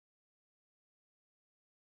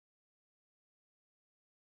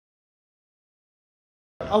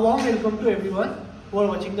A warm welcome to everyone who are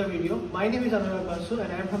watching the video. My name is Amrit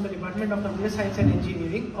and I am from the Department of Computer Science and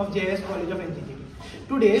Engineering of JS College of Engineering.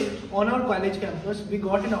 Today on our college campus we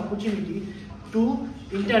got an opportunity to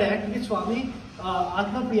interact with Swami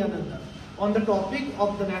Atma Priyananda on the topic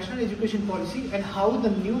of the National Education Policy and how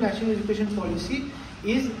the new National Education Policy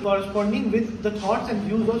is corresponding with the thoughts and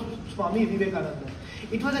views of Swami Vivekananda.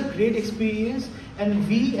 It was a great experience and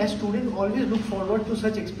we as students always look forward to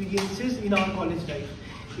such experiences in our college life.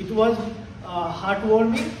 It was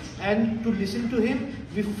heartwarming, and to listen to him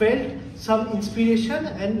we felt some inspiration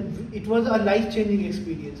and it was a life-changing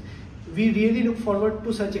experience. We really look forward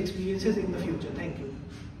to such experiences in the future. Thank you.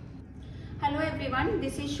 Hello everyone,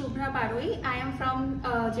 this is Shubhra Baroi. I am from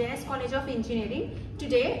JS College of Engineering.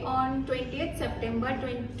 Today on 20th September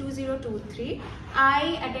 2023,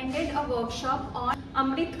 I attended a workshop on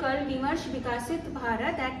Amrit, Kaal, Vimarsh, Vikasit,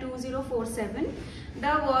 Bharat at 2047.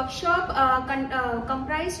 The workshop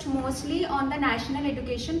comprised mostly on the National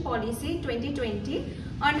Education Policy 2020,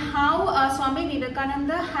 on how Swami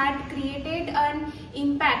Vivekananda had created an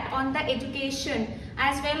impact on the education,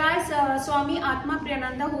 as well as Swami Atma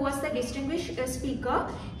Priyananda, who was the distinguished speaker.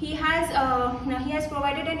 He has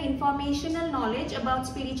provided an informational knowledge about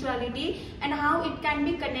spirituality and how it can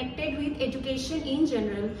be connected with education in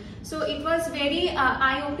general. So it was very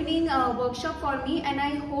eye-opening workshop for me, and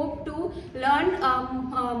I hope to learn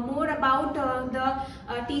more about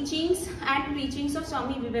the teachings and preachings of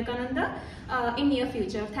Swami Vivekananda in near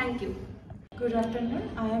future. Thank you. Good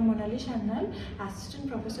afternoon, I am Monali Shannal,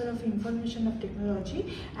 Assistant Professor of Information of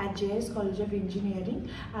Technology at JS College of Engineering.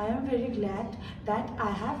 I am very glad that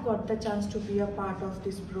I have got the chance to be a part of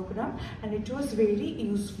this program, and it was very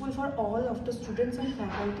useful for all of the students and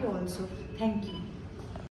faculty also. Thank you.